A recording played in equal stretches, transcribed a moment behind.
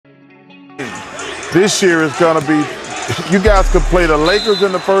This year is going to be, you guys could play the Lakers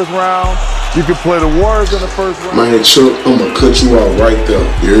in the first round. You could play the Warriors in the first round. Man, Chuck, I'm going to cut you out right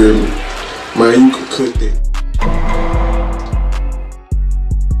there. You hear me? Man, you can cut that.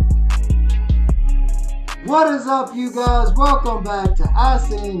 What is up, you guys? Welcome back to I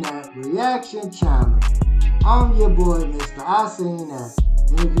Seen That Reaction Channel. I'm your boy, Mr. I Seen That.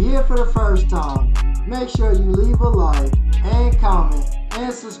 And if you're here for the first time, make sure you leave a like and comment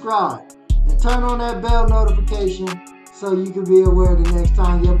and subscribe. And turn on that bell notification so you can be aware the next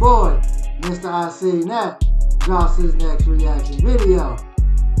time your boy, Mr. I Seen That, drops his next reaction video.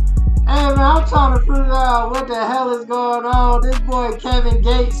 Hey man, I'm trying to figure out what the hell is going on. This boy Kevin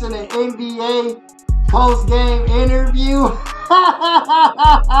Gates in an NBA post-game interview.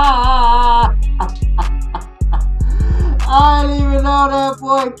 I didn't even know that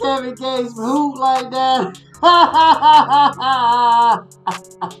boy Kevin Gates hoop like that.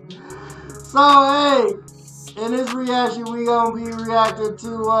 So hey, in this reaction we gonna be reacting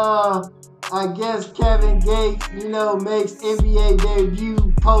to I guess Kevin Gates, you know, makes NBA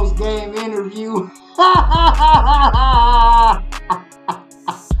debut post-game interview. I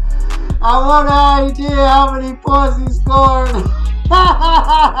wonder how he did, how many points he scored.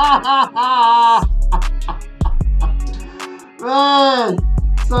 Man,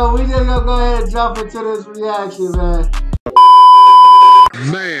 so we just gonna go ahead and jump into this reaction, man.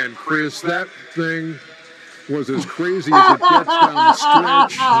 Man, Chris, that thing was as crazy as it gets down the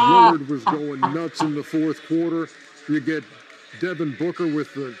stretch. Lillard was going nuts in the fourth quarter. You get Devin Booker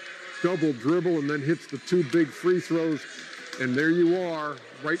with the double dribble and then hits the two big free throws. And there you are,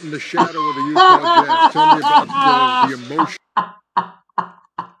 right in the shadow of the Utah Jazz. Tell me about the emotion.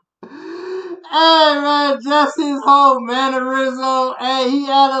 Hey man, just his whole mannerism. Hey,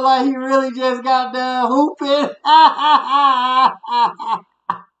 he acted like he really just got done hooping.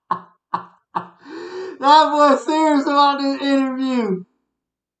 That boy serious about this interview.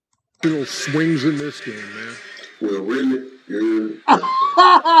 Little swings in this game, man. Well, really,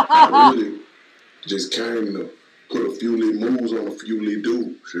 I really just came to put a few little moves on a few little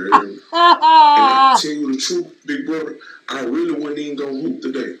dudes. You hear me? And I tell you the truth, big brother, I really wasn't even going to hoop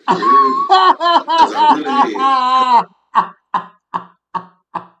today. You hear me? Because I really had.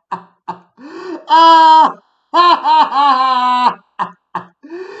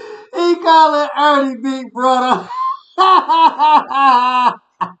 He called it Ernie, big brother.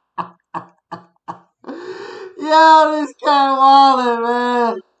 Yo, this cat wildin',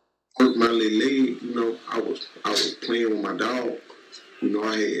 man. Hurt my little leg, you know, I was playing with my dog. You know,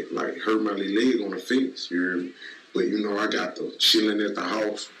 I had like hurt my little leg on the fence, you hear me? But you know, I got the chilling at the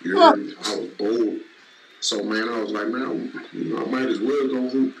house, you hear me? I was bored. So man, I was like, man, you know, I might as well go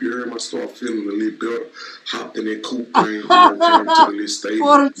hoop, you hear me? I started feeling a little better, hopped in that coupe thing, you know, came to the little stadium.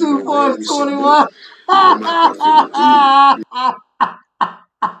 42 points, 21. You know, I'm out there feeling good.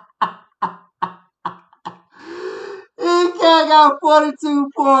 Cat got 42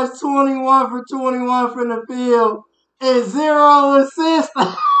 points, 21 for 21 from the field, and 0 assists.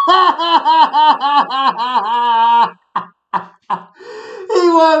 He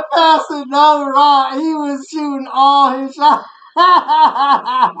wasn't passing no rock. He was shooting all his shots.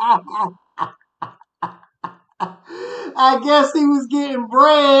 I guess he was getting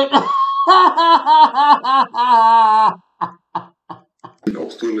bread. You know,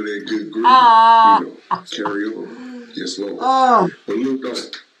 full of that good greed. You know, carry on. Yes, Lord. But look, though,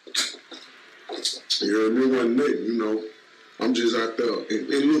 you heard me one night, you know, I'm just out there. And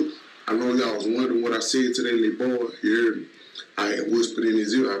look, I know y'all was wondering what I said to that little boy. You heard me? I had whispered in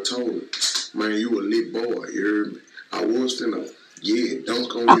his ear. I told him, man, you a lit boy. You heard me? I was finna,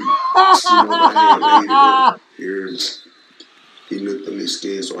 dunk on you. You know, but I had laid it up. You heard me? He looked a little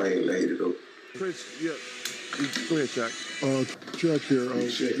scared, so I had laid it up. Chris, yeah. Go ahead, Jack. Jack here.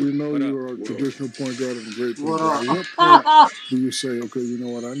 We know you're a traditional point guard and a great point What guard. At what point do you say, okay, you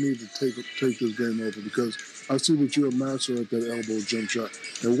know what, I need to take this game over because I see that you're a master at that elbow jump shot.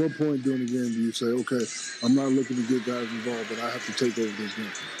 At what point during the game do you say, okay, I'm not looking to get guys involved, but I have to take over this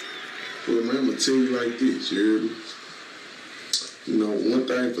game? Well, man, I'm going to tell you like this, you hear me? You know, one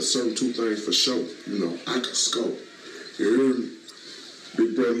thing for certain, two things for sure. You know, I can score. You hear me?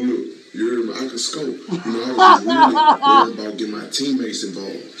 Big brother, look. You heard me? I can scope. You know, I was just really worried about getting my teammates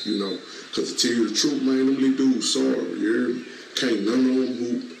involved, you know. Because to tell you the truth, man, them little dudes sorry. You heard me? Can't none of them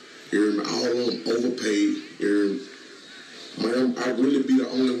hoop. You heard me? All of them overpaid. You heard me? Man, I really be the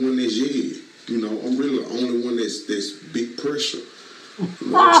only one that's You know, I'm really the only one that's big pressure. You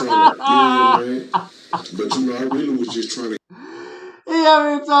know, I'm trying to, man. But, you know, I really was just trying to. He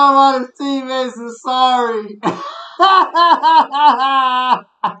ever talking about his teammates is sorry.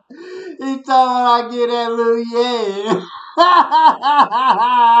 He he thought I get that little yeah.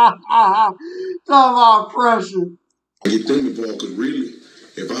 Talking about pressure. Get them involved, because really,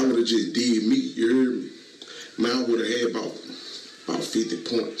 if I would have just did me, you heard me, man, I would have had about 50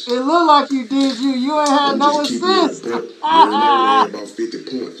 points. It looked like you did you. You ain't had no assists. I would have had about 50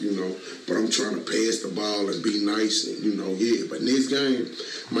 points, you know. But I'm trying to pass the ball and be nice and, you know, yeah. But next game,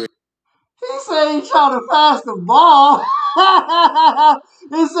 man. He said he trying to pass the ball.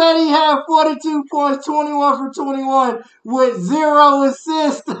 He said he had 42 points, 21 for 21 with 0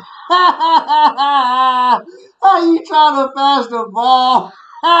 assists. How you trying to pass the ball?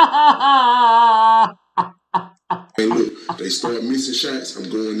 Hey, look, they start missing shots, I'm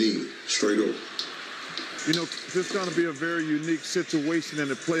going in, straight up. You know, this is going to be a very unique situation in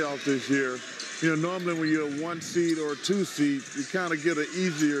the playoffs this year. You know, normally when you're a 1 seed or a 2 seed, you kind of get an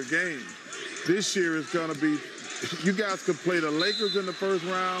easier game. This year it's going to be, you guys could play the Lakers in the first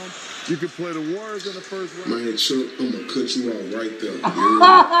round. You could play the Warriors in the first round. Man, Chuck, I'm going to cut you off right there. You hear me?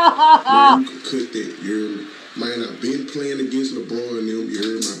 Man, you can cut that. You hear me? Man, I've been playing against LeBron and them. You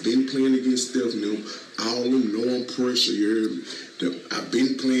hear me? I've been playing against Steph and them. All of them know I'm pressure. You hear me? I've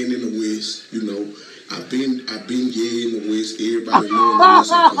been playing in the West. You know, I've been yeah in the West. Everybody know in the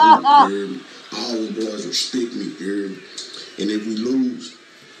West. I can hoop. You hear me? All the boys respect me. You hear me? And if we lose,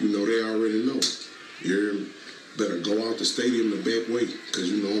 you know, they already know. You hear me? Better go out the stadium the back way, because,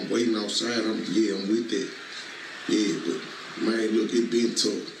 you know, I'm waiting outside. I'm with that. Yeah, but, man, look, it been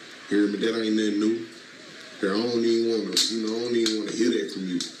tough. You hear me? That ain't nothing new. Here, I don't even want to, you know, I don't even want to hear that from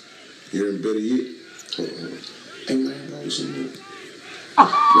you. You hear me? Better yet, hold on. Hey, man, go some more.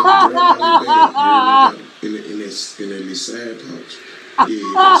 In that little side pouch. Yeah,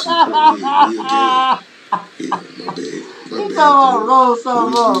 that's some real game. Yeah, my bad. My bad. Roll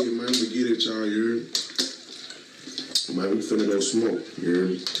some up. Man, we get it, y'all, you hear me? Man, we finna go smoke, you hear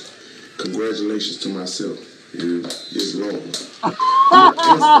me? Congratulations to myself, you hear me? It's long.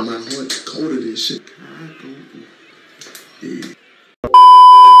 My heart cold of this shit. Yeah.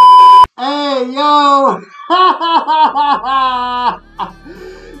 Hey, yo.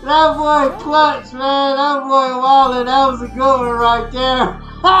 That boy clutch, man. That boy wildin'. That was a good one right there.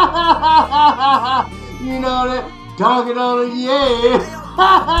 You know that. Dogging on it, yeah.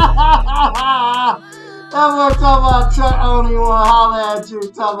 That boy talking about Chuck only want to holler at you.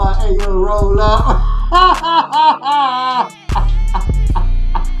 Talking about, hey, yo, roll up.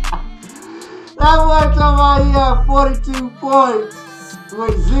 That boy talking about he had 42 points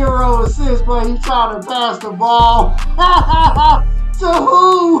with 0 assists, but he trying to pass the ball. To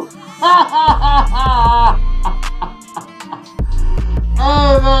who?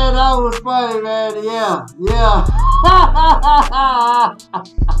 Hey, man, that was funny, man. Yeah.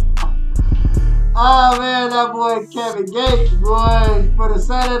 Oh, man, that boy Kevin Gates, boy, for the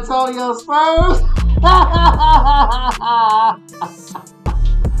San Antonio Spurs.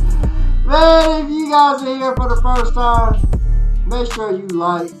 Man, if you guys are here for the first time, make sure you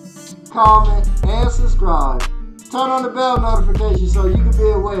like, comment, and subscribe. Turn on the bell notification so you can be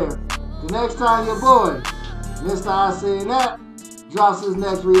aware the next time your boy, Mr. I Seen That, drops his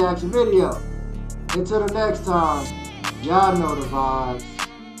next reaction video. Until the next time, y'all know the vibes.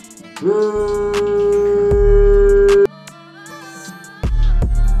 Peace.